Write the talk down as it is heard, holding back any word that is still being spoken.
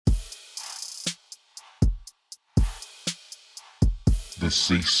The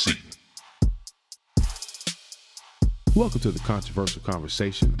CC. Welcome to the Controversial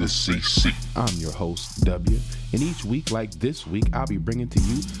Conversation. The CC. I'm your host, W, and each week, like this week, I'll be bringing to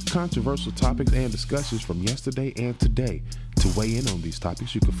you controversial topics and discussions from yesterday and today. To weigh in on these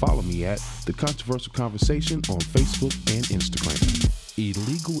topics, you can follow me at The Controversial Conversation on Facebook and Instagram.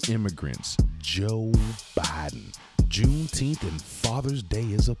 Illegal immigrants, Joe Biden. Juneteenth and Father's Day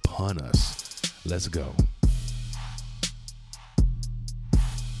is upon us. Let's go.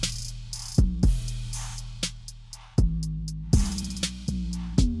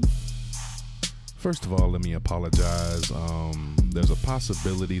 First of all, let me apologize. There's a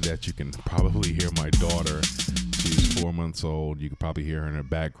possibility that you can probably hear my daughter. She's 4 months old. You can probably hear her in her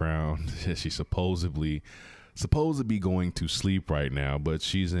background. She's supposed to be going to sleep right now, but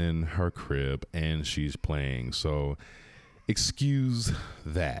she's in her crib and she's playing. So excuse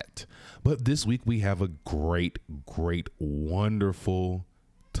that. But this week we have a great, wonderful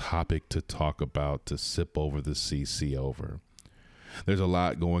topic to talk about, to sip over the CC over. There's a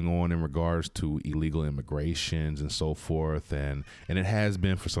lot going on in regards to illegal immigrations and so forth, and it has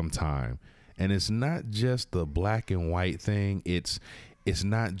been for some time. And it's not just the black and white thing. It's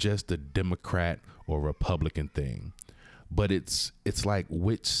not just a Democrat or Republican thing, but it's like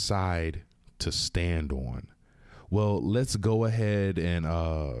which side to stand on. Well, let's go ahead and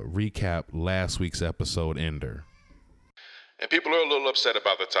recap last week's episode, Ender. And people are a little upset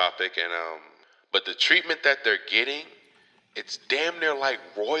about the topic, and but the treatment that they're getting, it's damn near like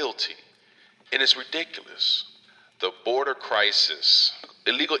royalty, and it's ridiculous. The border crisis,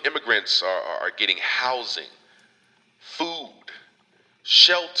 illegal immigrants are getting housing, food,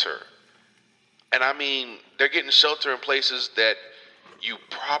 shelter. And I mean, they're getting shelter in places that you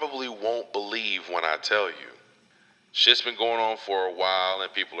probably won't believe when I tell you. Shit's been going on for a while,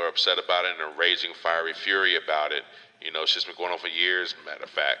 and people are upset about it and are raising fiery fury about it. You know, shit's been going on for years, matter of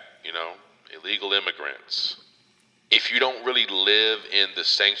fact, illegal immigrants. If you don't really live in the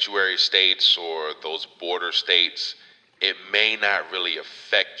sanctuary states or those border states, it may not really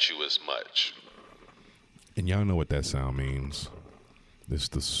affect you as much. And y'all know what that sound means. It's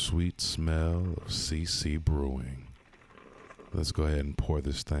the sweet smell of CC brewing. Let's go ahead and pour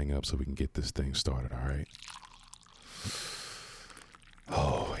this thing up so we can get this thing started, all right?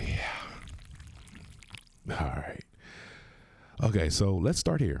 Oh, yeah. All right. Okay, so let's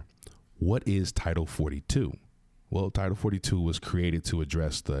start here. What is Title 42? Well, Title 42 was created to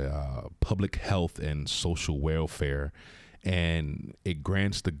address the public health and social welfare, and it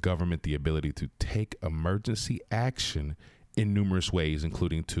grants the government the ability to take emergency action in numerous ways,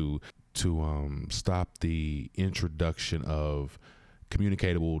 including to stop the introduction of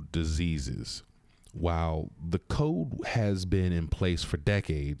communicable diseases. While the code has been in place for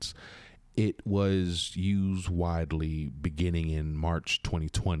decades, it was used widely beginning in March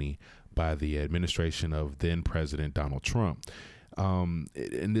 2020 by the administration of then President Donald Trump. And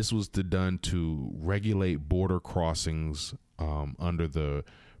this was done to regulate border crossings under the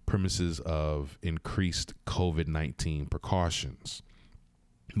premises of increased COVID-19 precautions.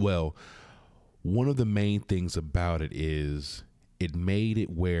 Well, one of the main things about it is it made it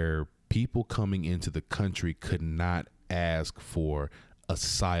where people coming into the country could not ask for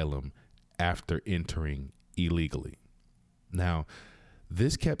asylum after entering illegally. Now,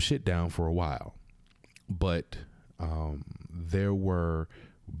 this kept shit down for a while, but there were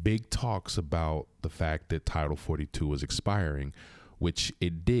big talks about the fact that Title 42 was expiring, which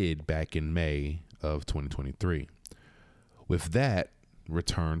it did back in May of 2023. With that,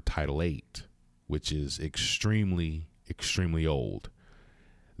 returned Title 8, which is extremely old.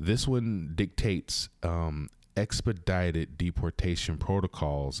 This one dictates expedited deportation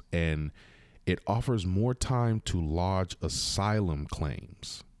protocols, and it offers more time to lodge asylum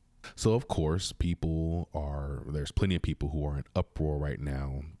claims. So, of course, there's plenty of people who are in uproar right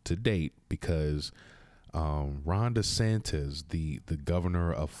now to date because Ron DeSantis, the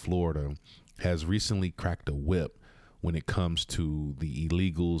governor of Florida, has recently cracked a whip when it comes to the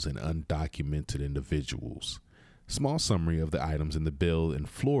illegals and undocumented individuals. Small summary of the items in the bill in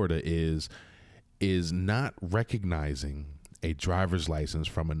Florida is not recognizing a driver's license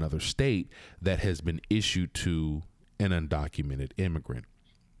from another state that has been issued to an undocumented immigrant.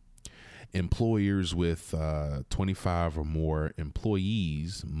 Employers with 25 or more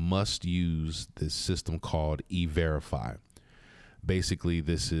employees must use this system called E-Verify. Basically,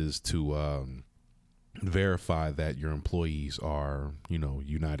 this is to verify that your employees are,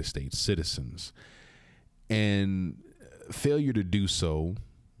 United States citizens. And failure to do so,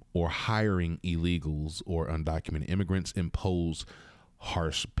 or hiring illegals or undocumented immigrants, impose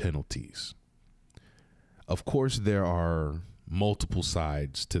harsh penalties. Of course, there are multiple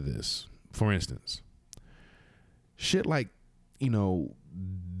sides to this. For instance, shit like,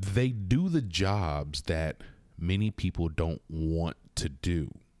 they do the jobs that many people don't want to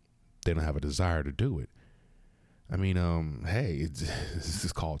do. They don't have a desire to do it. I mean, hey, this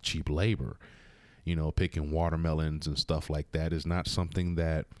is called cheap labor. Picking watermelons and stuff like that is not something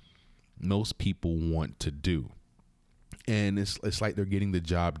that most people want to do. And it's like they're getting the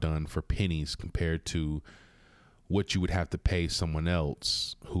job done for pennies compared to what you would have to pay someone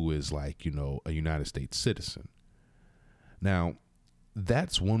else who is like, a United States citizen. Now,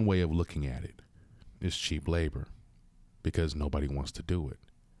 that's one way of looking at it. It's cheap labor because nobody wants to do it.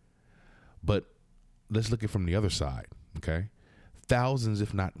 But let's look at it from the other side, okay? Thousands,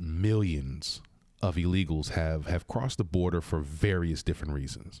 if not millions, of illegals have crossed the border for various different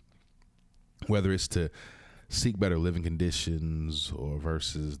reasons, whether it's to seek better living conditions or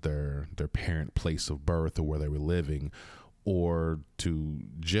versus their parent place of birth or where they were living, or to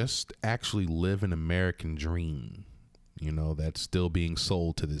just actually live an American dream, that's still being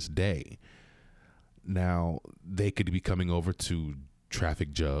sold to this day. Now, they could be coming over to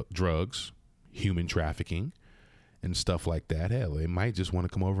traffic drugs, human trafficking, and stuff like that. Hell, they might just want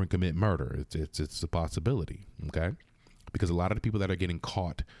to come over and commit murder. It's a possibility, okay? Because a lot of the people that are getting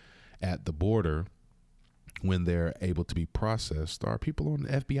caught at the border when they're able to be processed are people on the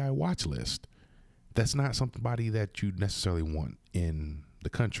FBI watch list. That's not somebody that you necessarily want in the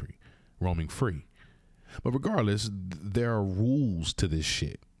country, roaming free. But regardless, there are rules to this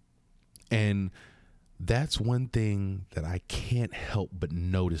shit. And that's one thing that I can't help but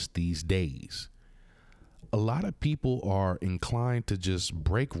notice these days. A lot of people are inclined to just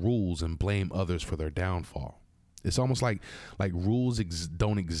break rules and blame others for their downfall. It's almost like rules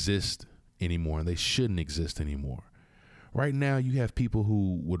don't exist anymore, and they shouldn't exist anymore. Right now, you have people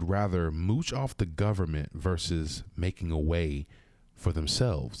who would rather mooch off the government versus making a way for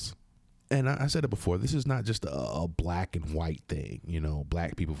themselves. And I said it before, this is not just a black and white thing,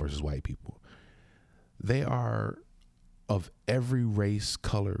 black people versus white people. They are of every race,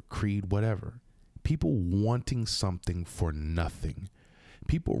 color, creed, whatever. People wanting something for nothing.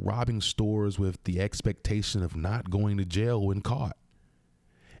 People robbing stores with the expectation of not going to jail when caught.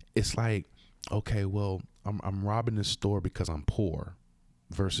 It's like, okay, well, I'm robbing this store because I'm poor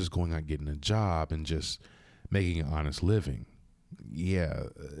versus going out getting a job and just making an honest living. Yeah,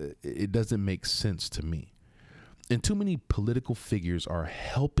 it doesn't make sense to me. And too many political figures are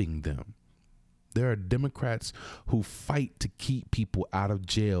helping them. There are Democrats who fight to keep people out of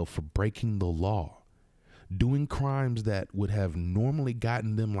jail for breaking the law, doing crimes that would have normally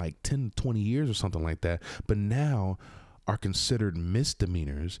gotten them like 10 to 20 years or something like that, but now are considered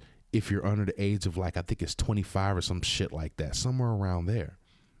misdemeanors if you're under the age of I think it's 25 or some shit like that, somewhere around there.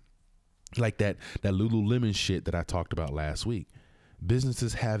 Like that Lululemon shit that I talked about last week.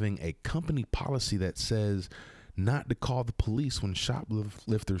 Businesses having a company policy that says not to call the police when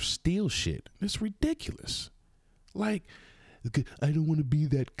shoplifters steal shit. It's ridiculous. I don't want to be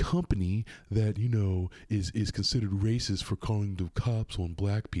that company that, is considered racist for calling the cops on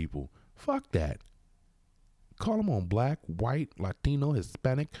black people. Fuck that. Call them on black, white, Latino,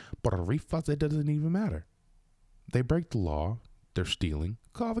 Hispanic, Puerto Rican. It doesn't even matter. They break the law. They're stealing.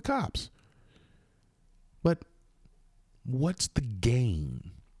 Call the cops. But what's the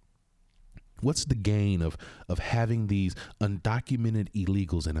gain? What's the gain of having these undocumented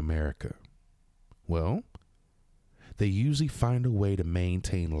illegals in America? Well, they usually find a way to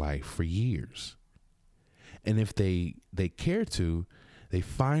maintain life for years. And if they care to, they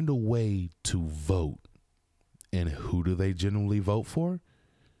find a way to vote. And who do they generally vote for?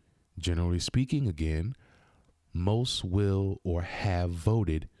 Generally speaking, again, most will or have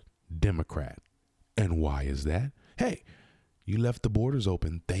voted Democrat. And why is that? Hey, you left the borders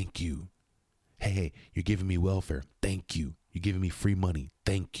open. Thank you. Hey, you're giving me welfare. Thank you. You're giving me free money.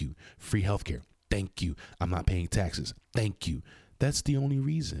 Thank you. Free healthcare. Thank you. I'm not paying taxes. Thank you. That's the only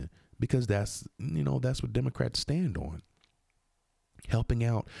reason, because that's what Democrats stand on. Helping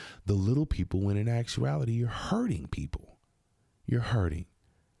out the little people when in actuality you're hurting people. You're hurting.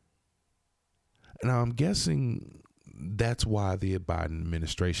 Now, I'm guessing that's why the Biden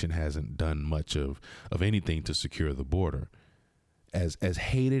administration hasn't done much of anything to secure the border. As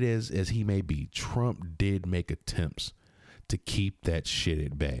hated as he may be, Trump did make attempts to keep that shit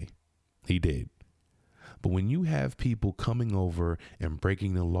at bay. He did. But when you have people coming over and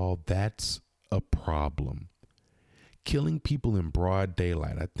breaking the law, that's a problem. Killing people in broad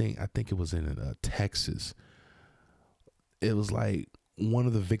daylight. I think it was in Texas. It was like one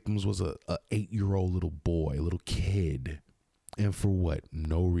of the victims was a 8-year-old little boy, a little kid. And for what?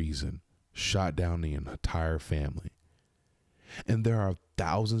 No reason. Shot down the entire family. And there are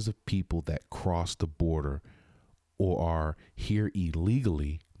thousands of people that cross the border or are here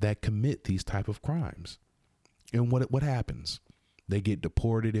illegally that commit these type of crimes. And what happens? They get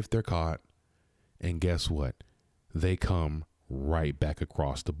deported if they're caught. And guess what? They come right back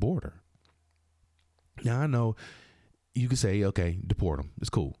across the border. Now, I know you could say, okay, deport them. It's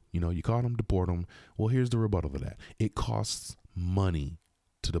cool. You caught them, deport them. Well, here's the rebuttal to that. It costs money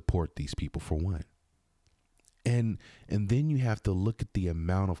to deport these people, for one. And then you have to look at the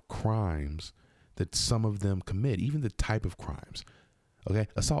amount of crimes that some of them commit, even the type of crimes. Okay,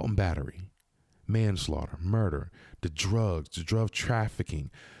 assault and battery, manslaughter, murder, the drug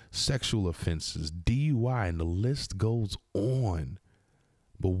trafficking, sexual offenses, DUI, and the list goes on.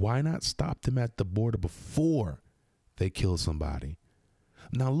 But why not stop them at the border before they kill somebody?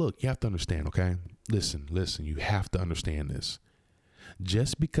 Now, look, you have to understand, okay? Listen, you have to understand this.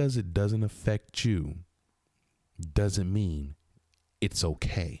 Just because it doesn't affect you doesn't mean it's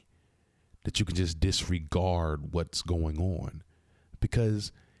okay, that you can just disregard what's going on,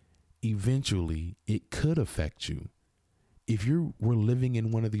 because eventually it could affect you. If you were living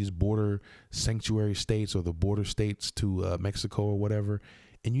in one of these border sanctuary states or the border states to Mexico or whatever,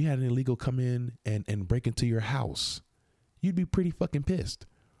 and you had an illegal come in and break into your house, you'd be pretty fucking pissed.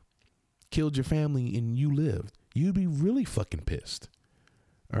 Killed your family and you lived. You'd be really fucking pissed.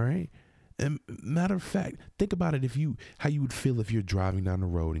 All right. And matter of fact, think about it. How you would feel if you're driving down the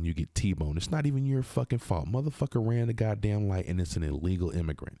road and you get T-boned. It's not even your fucking fault. Motherfucker ran the goddamn light and it's an illegal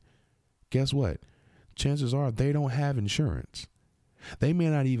immigrant. Guess what? Chances are they don't have insurance. They may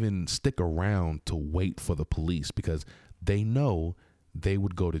not even stick around to wait for the police because they know they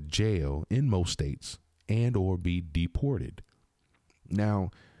would go to jail in most states and or be deported.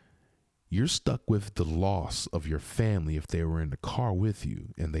 Now, you're stuck with the loss of your family if they were in the car with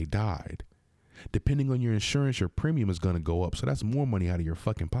you and they died. Depending on your insurance, your premium is going to go up. So that's more money out of your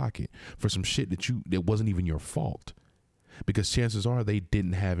fucking pocket for some shit that wasn't even your fault. Because chances are they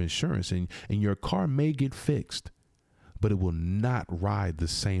didn't have insurance, and your car may get fixed, but it will not ride the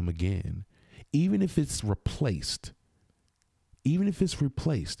same again. Even if it's replaced,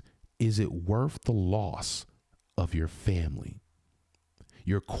 is it worth the loss of your family?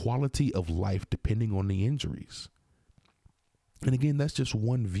 Your quality of life depending on the injuries. And again, that's just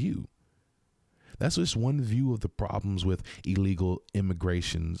one view. That's just one view of the problems with illegal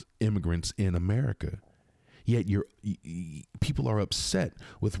immigrants in America. Yet people are upset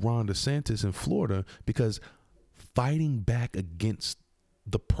with Ron DeSantis in Florida because fighting back against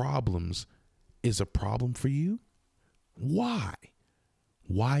the problems is a problem for you. Why?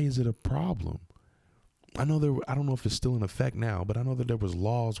 Why is it a problem? I don't know if it's still in effect now, but I know that there was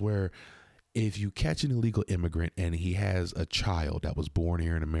laws where if you catch an illegal immigrant and he has a child that was born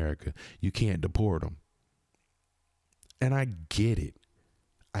here in America, you can't deport him. And I get it.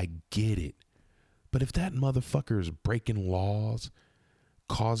 But if that motherfucker is breaking laws,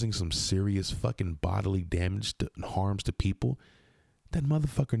 causing some serious fucking bodily damage and harms to people, that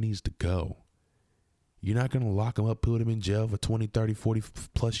motherfucker needs to go. You're not going to lock him up, put him in jail for 20, 30, 40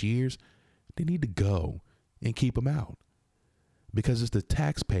 plus years. They need to go and keep him out. Because it's the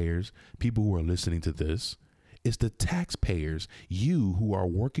taxpayers, people who are listening to this, it's the taxpayers, you who are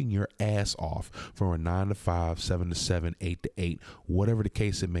working your ass off from a 9 to 5, 7 to 7, 8 to 8, whatever the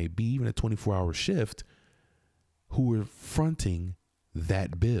case it may be, even a 24-hour shift, who are fronting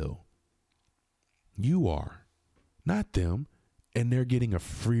that bill. You are, not them, and they're getting a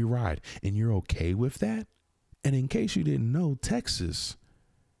free ride, and you're okay with that? And in case you didn't know, Texas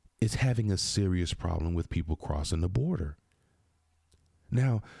is having a serious problem with people crossing the border.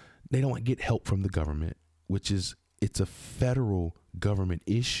 Now, they don't get help from the government, it's a federal government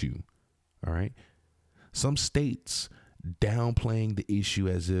issue. All right. Some states downplaying the issue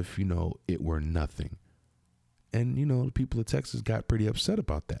as if, it were nothing. And, the people of Texas got pretty upset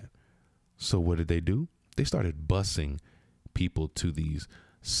about that. So what did they do? They started busing people to these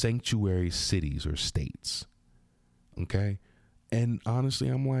sanctuary cities or states. Okay. And honestly,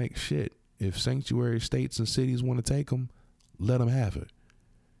 I'm like, shit, if sanctuary states and cities want to take them, let them have it.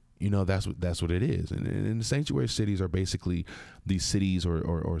 That's what it is. And the sanctuary cities are basically these cities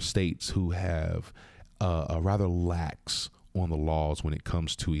or states who have a rather lax on the laws when it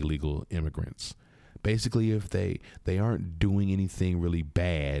comes to illegal immigrants. Basically, if they aren't doing anything really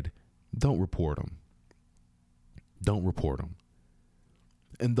bad, don't report them. Don't report them.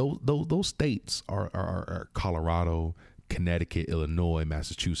 And those states are Colorado, Connecticut, Illinois,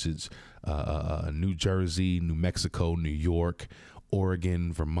 Massachusetts, New Jersey, New Mexico, New York,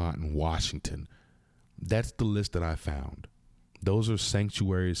 Oregon, Vermont, and Washington. That's the list that I found. Those are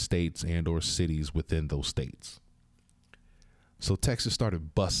sanctuary states and or cities within those states. So Texas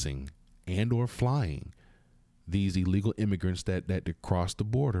started busing and or flying these illegal immigrants that cross the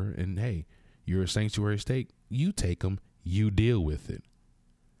border. And hey, you're a sanctuary state. You take them. You deal with it.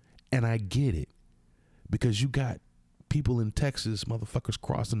 And I get it, because you got people in Texas, motherfuckers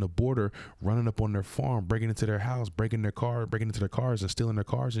crossing the border, running up on their farm, breaking into their house, breaking into their cars and stealing their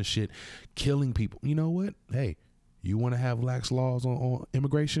cars and shit, killing people. You know what? Hey, you want to have lax laws on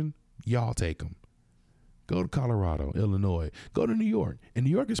immigration? Y'all take them. Go to Colorado, Illinois, go to New York. And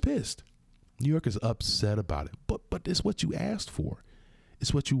New York is pissed. New York is upset about it. But it's what you asked for.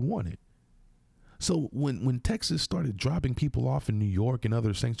 It's what you wanted. So when Texas started dropping people off in New York and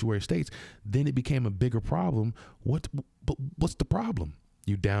other sanctuary states, then it became a bigger problem. But what's the problem?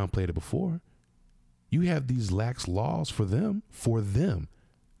 You downplayed it before. You have these lax laws for them.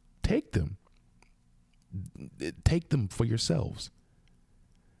 Take them. Take them for yourselves.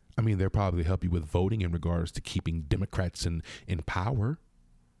 I mean, they'll probably help you with voting in regards to keeping Democrats in power.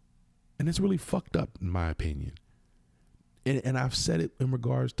 And it's really fucked up, in my opinion. And I've said it in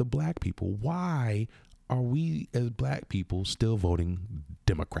regards to black people. Why are we as black people still voting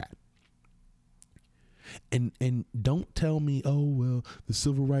Democrat? And don't tell me, oh, well, the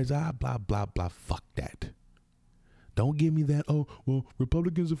civil rights, blah, blah, blah. Fuck that. Don't give me that, oh, well,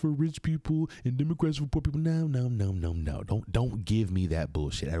 Republicans are for rich people and Democrats are for poor people. No. Don't give me that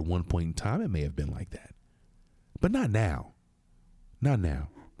bullshit. At one point in time, it may have been like that. But not now. Not now.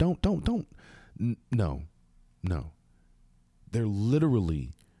 No. They're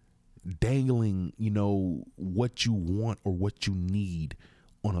literally dangling, what you want or what you need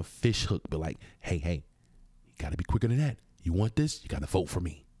on a fish hook. But like, hey, you got to be quicker than that. You want this? You got to vote for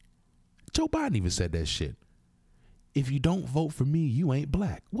me. Joe Biden even said that shit. If you don't vote for me, you ain't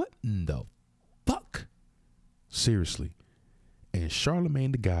black. What in the fuck? Seriously. And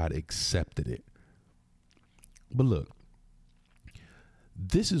Charlemagne the God accepted it. But look,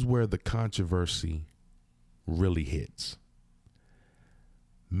 this is where the controversy really hits.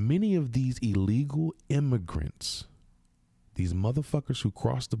 Many of these illegal immigrants, these motherfuckers who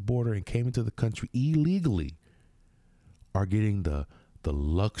crossed the border and came into the country illegally, are getting the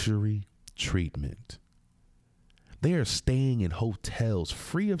luxury treatment. They are staying in hotels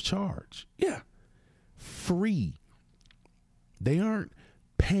free of charge. Yeah, free. They aren't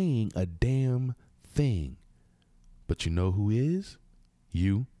paying a damn thing. But you know who is?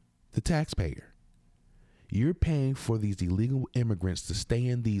 You, the taxpayer. You're paying for these illegal immigrants to stay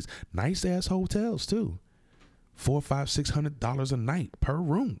in these nice ass hotels too. $400, $500, $600 a night per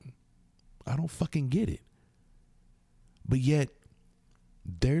room. I don't fucking get it. But yet,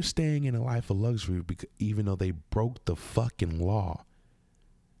 they're staying in a life of luxury because even though they broke the fucking law.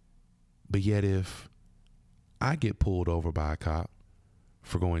 But yet if I get pulled over by a cop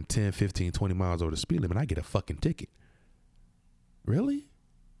for going 10, 15, 20 miles over the speed limit, I get a fucking ticket. Really?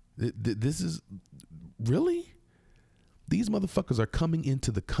 This is really? These motherfuckers are coming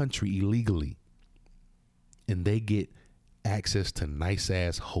into the country illegally and they get access to nice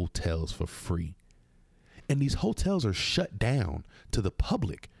ass hotels for free. And these hotels are shut down to the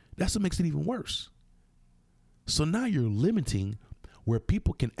public. That's what makes it even worse. So now you're limiting where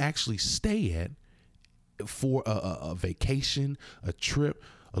people can actually stay at for a vacation, a trip,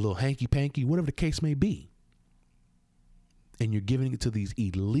 a little hanky-panky, whatever the case may be. And you're giving it to these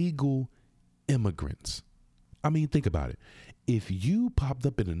illegal immigrants. I mean, think about it. If you popped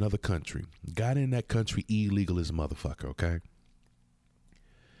up in another country, got in that country illegal as a motherfucker, okay?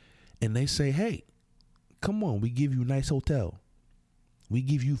 And they say, hey, come on, we give you a nice hotel. We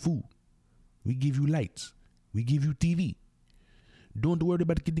give you food. We give you lights. We give you TV. Don't worry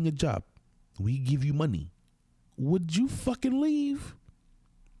about getting a job. We give you money. Would you fucking leave?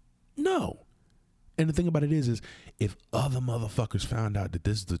 No. And the thing about it is if other motherfuckers found out that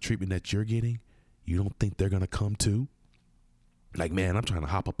this is the treatment that you're getting, you don't think they're going to come too? Like, man, I'm trying to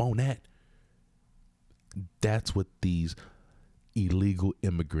hop up on that. That's what these illegal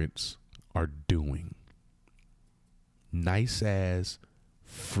immigrants are doing. Nice ass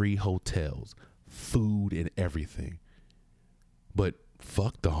free hotels, food and everything. But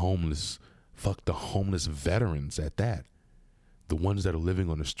fuck the homeless veterans at that. The ones that are living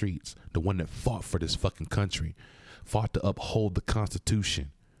on the streets, the one that fought for this fucking country, fought to uphold the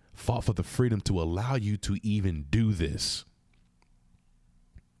Constitution, fought for the freedom to allow you to even do this.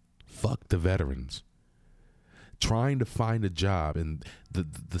 Fuck the veterans. Trying to find a job, and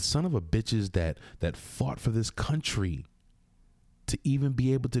the son of a bitches that fought for this country to even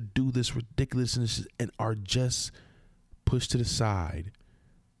be able to do this ridiculousness and are just pushed to the side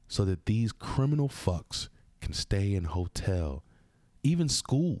so that these criminal fucks can stay in hotel, even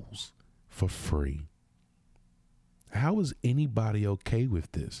schools, for free. How is anybody okay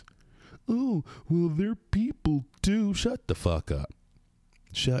with this? Oh, well, they're people too. Shut the fuck up.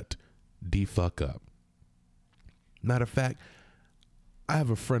 Shut the fuck up. Matter of fact, I have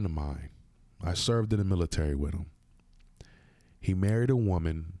a friend of mine. I served in the military with him. He married a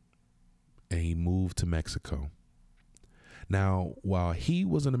woman and he moved to Mexico. Now, while he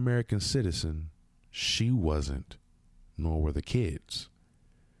was an American citizen, she wasn't, nor were the kids.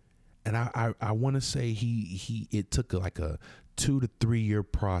 And I want to say it took like a 2 to 3 year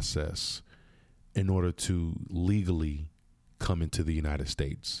process in order to legally come into the United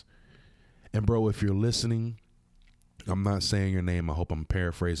States. And bro, if you're listening, I'm not saying your name. I hope I'm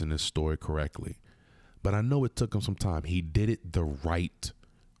paraphrasing this story correctly. But I know it took him some time. He did it the right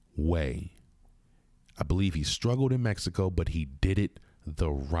way. I believe he struggled in Mexico, but he did it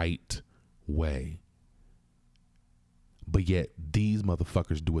the right way. But yet these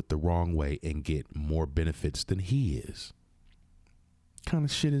motherfuckers do it the wrong way and get more benefits than he is. What kind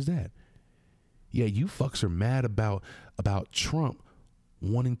of shit is that? Yeah, you fucks are mad about Trump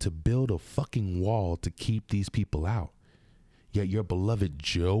wanting to build a fucking wall to keep these people out. Yet your beloved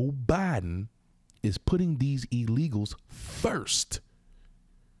Joe Biden is putting these illegals first.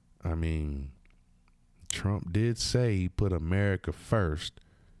 I mean, Trump did say he put America first,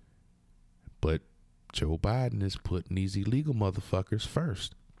 but Joe Biden is putting these illegal motherfuckers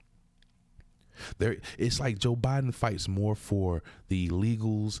first. It's like Joe Biden fights more for the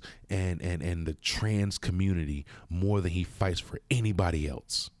illegals and the trans community more than he fights for anybody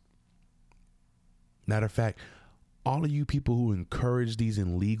else. Matter of fact, all of you people who encourage these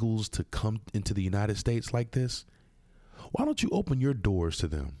illegals to come into the United States like this, why don't you open your doors to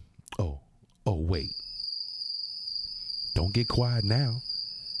them? Oh, wait. Don't get quiet now.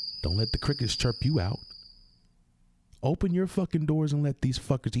 Don't let the crickets chirp you out. Open your fucking doors and let these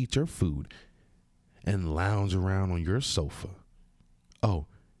fuckers eat your food and lounge around on your sofa. Oh,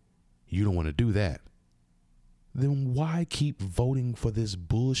 you don't want to do that. Then why keep voting for this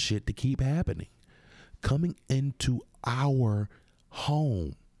bullshit to keep happening? Coming into our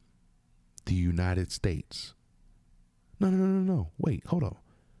home, the United States. No. Wait, hold on.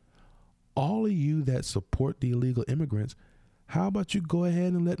 All of you that support the illegal immigrants, how about you go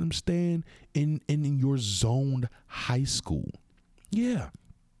ahead and let them stay in your zoned high school? Yeah.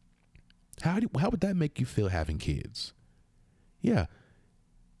 How would that make you feel having kids? Yeah.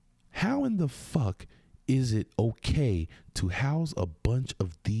 How in the fuck is it okay to house a bunch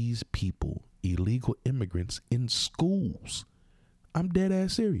of these people, illegal immigrants, in schools? I'm dead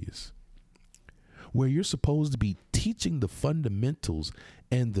ass serious. Where you're supposed to be teaching the fundamentals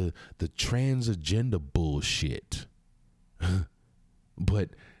and the trans agenda bullshit. But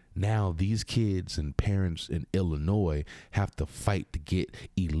now these kids and parents in Illinois have to fight to get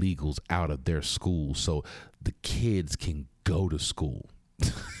illegals out of their school so the kids can go to school.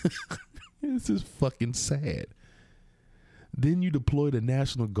 This is fucking sad. Then you deploy the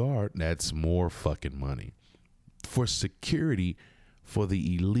National Guard. That's more fucking money for security for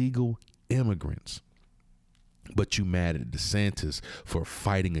the illegal immigrants. But you mad at DeSantis for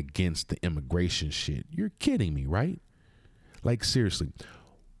fighting against the immigration shit. You're kidding me, right? Like, seriously,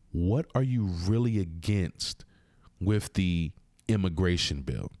 what are you really against with the immigration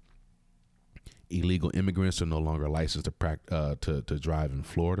bill? Illegal immigrants are no longer licensed to drive in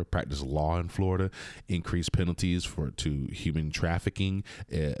Florida, practice law in Florida, increase penalties to human trafficking,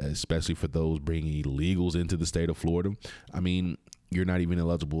 especially for those bringing illegals into the state of Florida. I mean, you're not even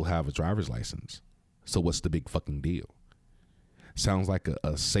eligible to have a driver's license. So what's the big fucking deal? Sounds like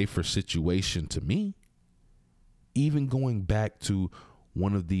a safer situation to me. Even going back to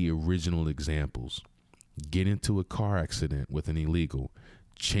one of the original examples, get into a car accident with an illegal,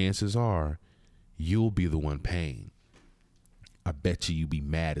 chances are you'll be the one paying. I bet you be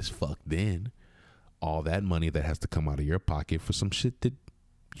mad as fuck then. All that money that has to come out of your pocket for some shit that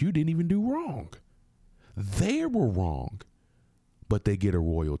you didn't even do wrong. They were wrong. But they get a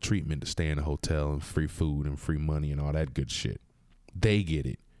royal treatment to stay in a hotel and free food and free money and all that good shit. They get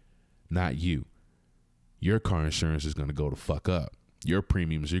it, not you. Your car insurance is going to go to fuck up. Your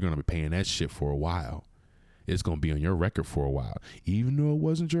premiums, you're going to be paying that shit for a while. It's going to be on your record for a while. Even though it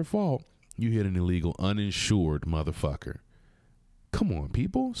wasn't your fault, you hit an illegal, uninsured motherfucker. Come on,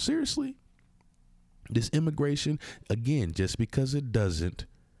 people. Seriously? This immigration, again, just because it doesn't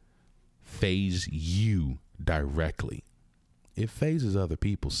phase you directly, it phases other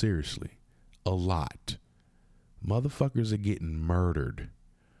people seriously. A lot. Motherfuckers are getting murdered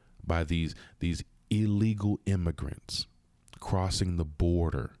by these illegal immigrants crossing the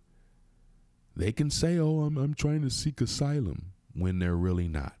border. They can say, oh, I'm trying to seek asylum, when they're really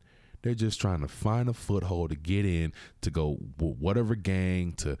not. They're just trying to find a foothold to get in, to go whatever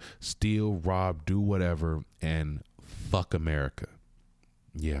gang, to steal, rob, do whatever, and fuck America.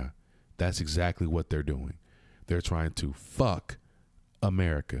 Yeah, that's exactly what they're doing. They're trying to fuck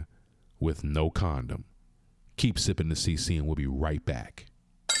America with no condom. Keep sipping the CC and we'll be right back.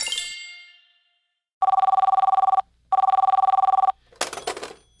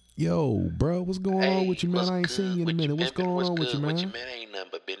 Yo, bro, what's going on with you, man? I ain't seen you in a minute. What's going on with you, man? What you, man? Ain't nothing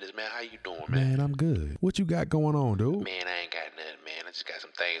but business, man. How you doing, Man, I'm good. What you got going on, dude? Man, I ain't got nothing, man. I just got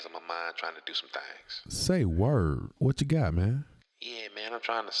some things on my mind, trying to do some things. Say word. What you got, man? Yeah, man, I'm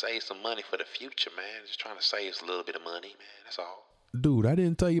trying to save some money for the future, man. Just trying to save a little bit of money, man. That's all. Dude, I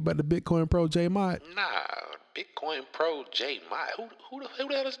didn't tell you about the Bitcoin Pro J Mott. Nah, Bitcoin Pro J Mott. Who the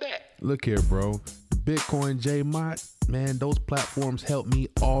hell is that? Look here, bro. Bitcoin J Mott, man, those platforms helped me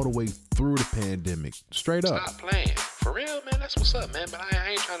all the way through the pandemic. Straight up. Stop playing. For real, man. That's what's up, man. But I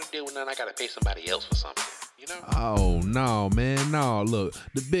ain't trying to deal with nothing. I gotta pay somebody else for something. You know? Oh, no, man. No, look,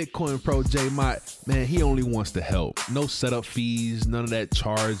 the Bitcoin Pro J Mott, man, he only wants to help. No setup fees, none of that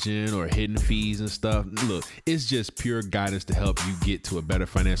charging or hidden fees and stuff. Look, it's just pure guidance to help you get to a better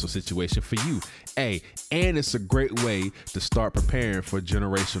financial situation for you. Hey, and it's a great way to start preparing for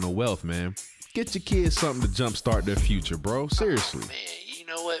generational wealth, man. Get your kids something to jumpstart their future, bro. Seriously. Man, you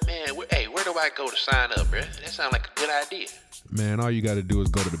know what, man? Where do I go to sign up, bro? That sounds like a good idea. Man, all you got to do is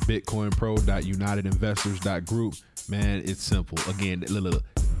go to the bitcoinpro.unitedinvestors.group. Man, it's simple. Again,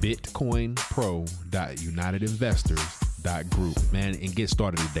 bitcoinpro.unitedinvestors.group. Man, and get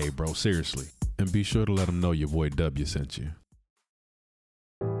started today, bro. Seriously. And be sure to let them know your boy W sent you.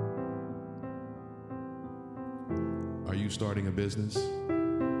 Are you starting a business?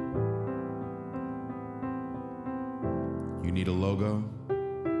 You need a logo?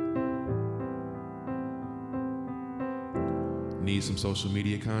 Need some social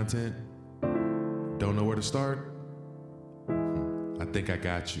media content? Don't know where to start? I think I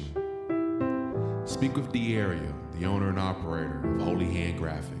got you. Speak with D'Aria, the owner and operator of Holy Hand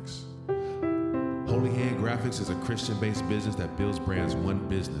Graphics. Holy Hand Graphics is a Christian-based business that builds brands one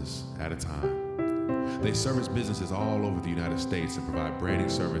business at a time. They service businesses all over the United States and provide branding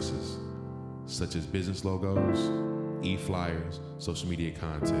services such as business logos, e-flyers, social media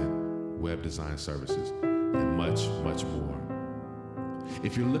content, web design services, and much, much more.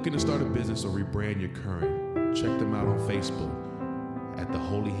 If you're looking to start a business or rebrand your current, check them out on Facebook at the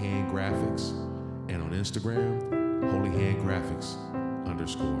Holy Hand Graphics and on Instagram, Holy Hand Graphics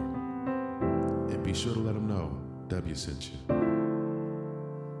 _. And be sure to let them know W sent you.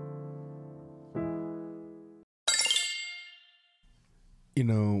 You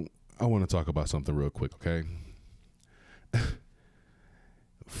know, I want to talk about something real quick, okay?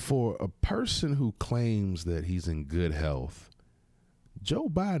 For a person who claims that he's in good health, Joe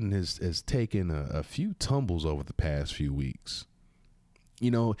Biden has taken a few tumbles over the past few weeks. You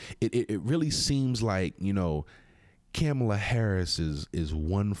know, it really seems like, you know, Kamala Harris is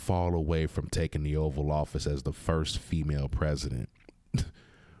one fall away from taking the Oval Office as the first female president.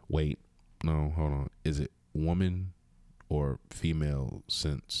 Wait, no, hold on. Is it woman or female,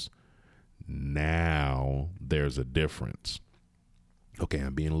 since now there's a difference? Okay,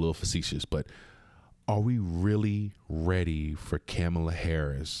 I'm being a little facetious, but are we really ready for Kamala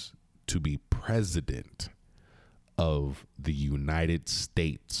Harris to be president of the United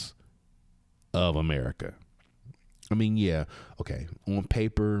States of America? I mean, yeah, okay, on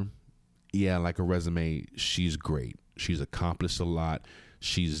paper, yeah, like a resume, she's great. She's accomplished a lot.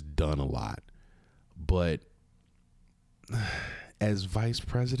 She's done a lot. But as vice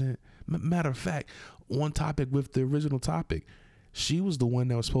president, matter of fact, on topic with the original topic, she was the one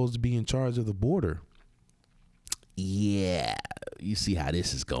that was supposed to be in charge of the border. Yeah, you see how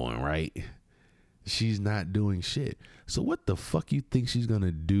this is going, right? She's not doing shit. So what the fuck you think she's going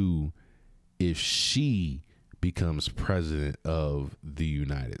to do if she becomes president of the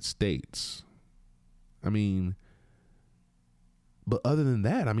United States? I mean, but other than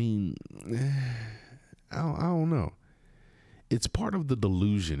that, I mean, I don't know. It's part of the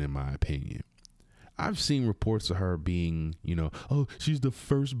delusion, in my opinion. I've seen reports of her being, you know, oh, she's the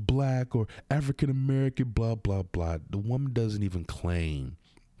first black or African-American, blah, blah, blah. The woman doesn't even claim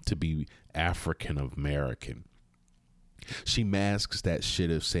to be African-American. She masks that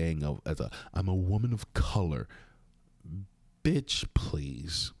shit of saying, I'm a woman of color. Bitch,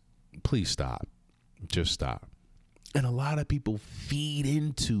 please stop. Just stop. And a lot of people feed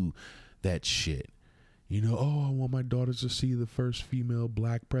into that shit. You know, oh, I want my daughters to see the first female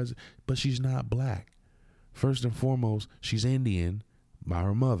black president, but she's not black. First and foremost, she's Indian by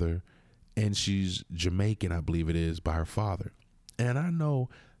her mother, and she's Jamaican, I believe it is, by her father. And I know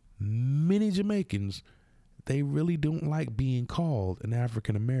many Jamaicans, they really don't like being called an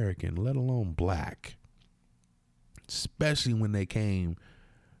African American, let alone black, especially when they came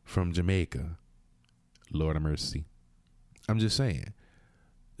from Jamaica. Lord have mercy. I'm just saying,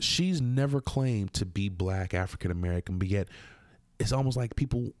 she's never claimed to be black, African American, but yet it's almost like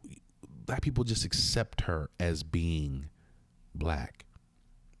black people just accept her as being black.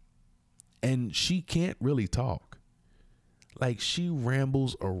 And she can't really talk. Like, she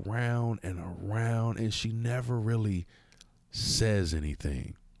rambles around and around and she never really says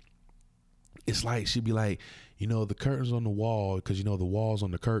anything. It's like she'd be like, the curtains on the wall, because the walls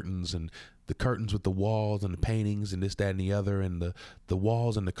on the curtains, and the curtains with the walls and the paintings and this, that, and the other, and the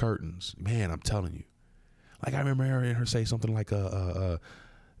walls and the curtains. Man, I'm telling you. Like, I remember hearing her say something like the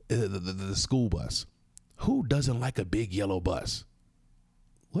school bus. Who doesn't like a big yellow bus?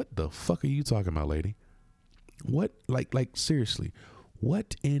 What the fuck are you talking about, lady? What, like seriously,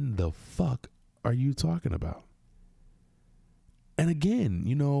 what in the fuck are you talking about? And again,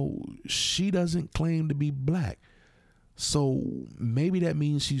 she doesn't claim to be black. So maybe that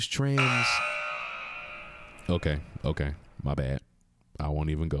means she's trans. Okay. My bad. I won't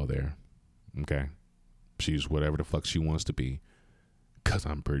even go there. Okay. She's whatever the fuck she wants to be. Because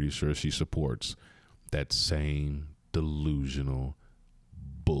I'm pretty sure she supports that same delusional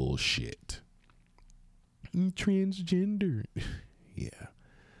bullshit. Transgender. Yeah.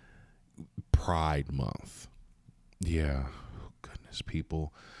 Pride Month. Yeah. Goodness,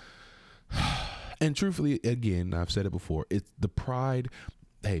 people. And truthfully, again, I've said it before, it's the pride.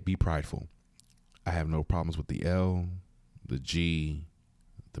 Hey, be prideful. I have no problems with the L, the G,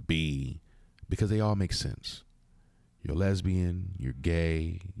 the B, because they all make sense. You're lesbian, you're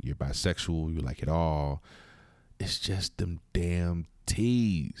gay, you're bisexual, you like it all. It's just them damn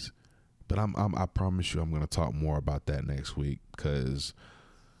T's. But I promise you I'm going to talk more about that next week, because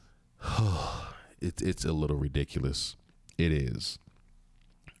it's a little ridiculous. It is.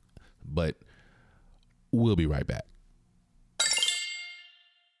 But we'll be right back.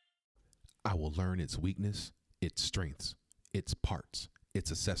 I will learn its weakness, its strengths, its parts,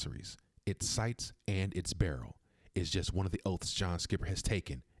 its accessories, its sights, and its barrel. It's just one of the oaths John Skipper has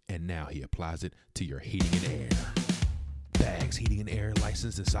taken, and now he applies it to your heating and air. Bags Heating and Air,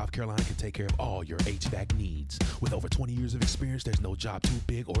 licensed in South Carolina, can take care of all your HVAC needs. With over 20 years of experience, there's no job too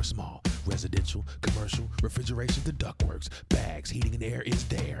big or small. Residential, commercial, refrigeration to ductworks, Bags Heating and Air is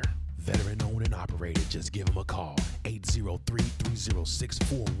there. Veteran owned and operated. Just give them a call.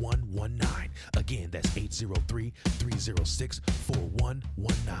 803-306-4119. Again, that's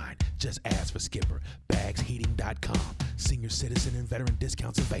 803-306-4119. Just ask for Skipper. BagsHeating.com. Senior citizen and veteran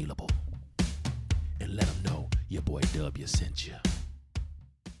discounts available. And let them know your boy W sent you.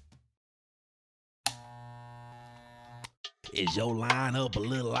 Is your line up a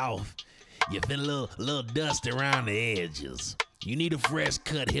little off? You feel a little dusty around the edges. You need a fresh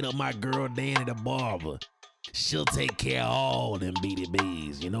cut, hit up my girl Danny the barber. She'll take care of all them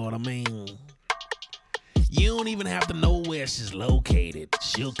BDBs, you know what I mean? You don't even have to know where she's located.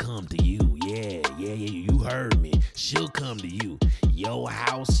 She'll come to you. Yeah, you heard me. She'll come to you. Your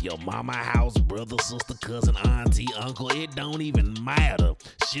house, your mama house, brother, sister, cousin, auntie, uncle, it don't even matter.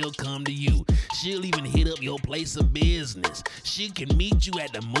 She'll come to you. She'll even hit up your place of business. She can meet you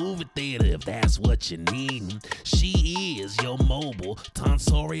at the movie theater if that's what you need. She is your mobile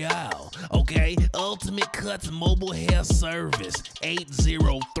tonsorial, okay? Ultimate Cuts Mobile Hair Service,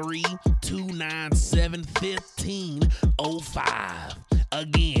 803-297-1505.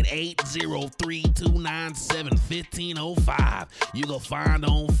 Again, 803-297-1505. You can find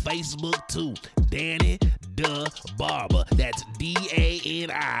on Facebook too, Danny the Barber. That's D-A-N-I-D-A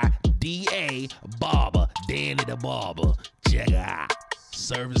Barber. Danny the Barber. Check it out.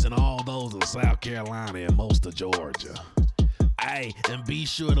 Servicing all those in South Carolina and most of Georgia. Hey, and be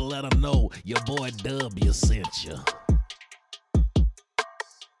sure to let them know your boy W sent you.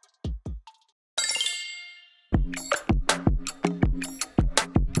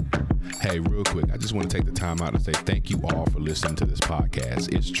 Hey, real quick, I just want to take the time out to say thank you all for listening to this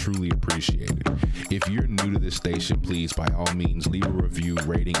podcast. It's truly appreciated. If you're new to this station, please, by all means, leave a review,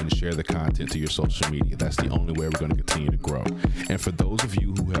 rating, and share the content to your social media. That's the only way we're going to continue to grow. And for those of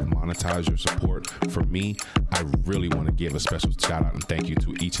you who have monetized your support for me, I really want to give a special shout out and thank you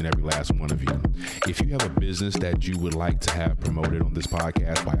to each and every last one of you. If you have a business that you would like to have promoted on this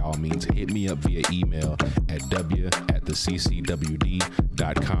podcast, by all means, hit me up via email at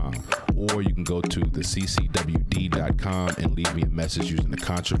w@theccwd.com. or you can go to the ccwd.com and leave me a message using the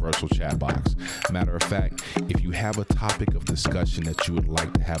controversial chat box. Matter of fact, if you have a topic of discussion that you would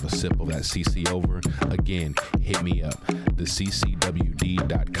like to have a sip of that CC over, again, hit me up, the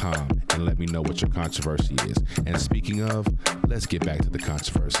ccwd.com, and let me know what your controversy is. And speaking of, let's get back to the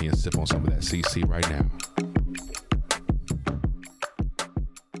controversy and sip on some of that CC right now.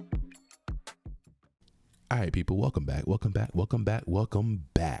 All right, people, welcome back.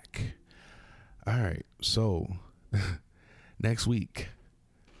 All right, so next week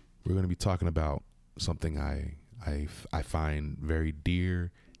we're going to be talking about something I find very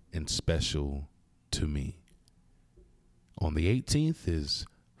dear and special to me. On the 18th is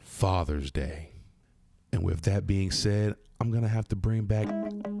Father's Day. And with that being said, I'm going to have to bring back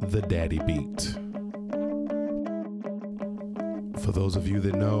the Daddy Beat. For those of you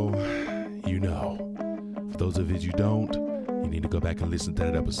that know, you know. For those of you don't, you need to go back and listen to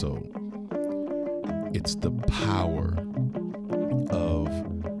that episode. It's the power of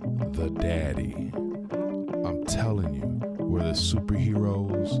the daddy. I'm telling you, we're the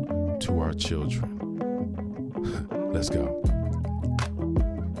superheroes to our children. Let's go.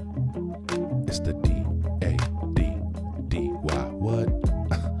 It's the D-A-D-D-Y. What?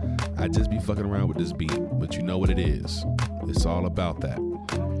 I just be fucking around with this beat, but you know what it is. It's all about that.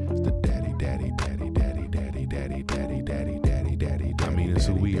 It's the daddy, daddy, daddy, daddy, daddy, daddy, daddy, daddy, daddy, daddy. I mean, it's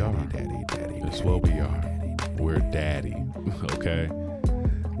who we are. It's what we are. We're daddy, okay?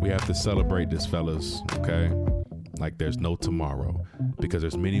 We have to celebrate this, fellas, okay? Like there's no tomorrow, because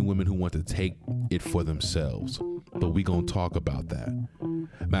there's many women who want to take it for themselves, but we gonna talk about that.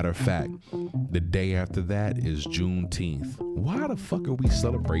 Matter of fact, the day after that is Juneteenth. Why the fuck are we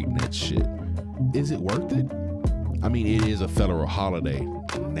celebrating that shit? Is it worth it? I mean, it is a federal holiday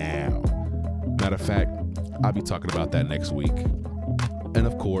now. Matter of fact, I'll be talking about that next week. And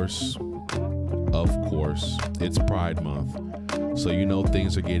of course, it's Pride Month. So you know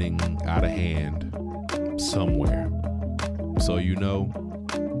things are getting out of hand somewhere. So you know,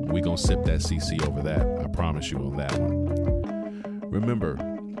 we gonna sip that CC over that. I promise you on that one. Remember,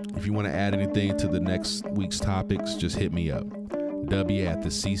 if you want to add anything to the next week's topics, just hit me up.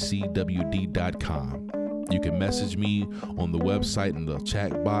 w@theccwd.com. You can message me on the website in the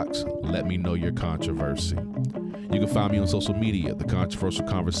chat box. Let me know your controversy. You can find me on social media, The Controversial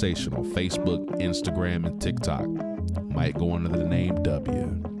Conversation, on Facebook, Instagram, and TikTok. Might go under the name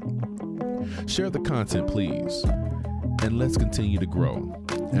W. Share the content, please. And let's continue to grow.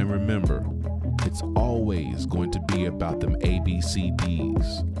 And remember, it's always going to be about them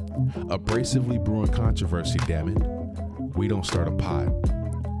ABCDs. Abrasively brewing controversy, damn it. We don't start a pot.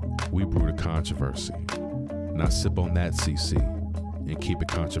 We brew the controversy. Now sip on that CC and keep it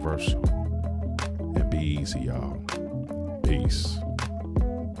controversial. And be easy, y'all. Peace.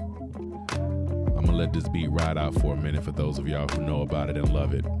 I'm gonna let this beat ride out for a minute for those of y'all who know about it and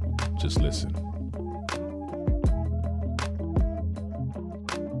love it. Just listen.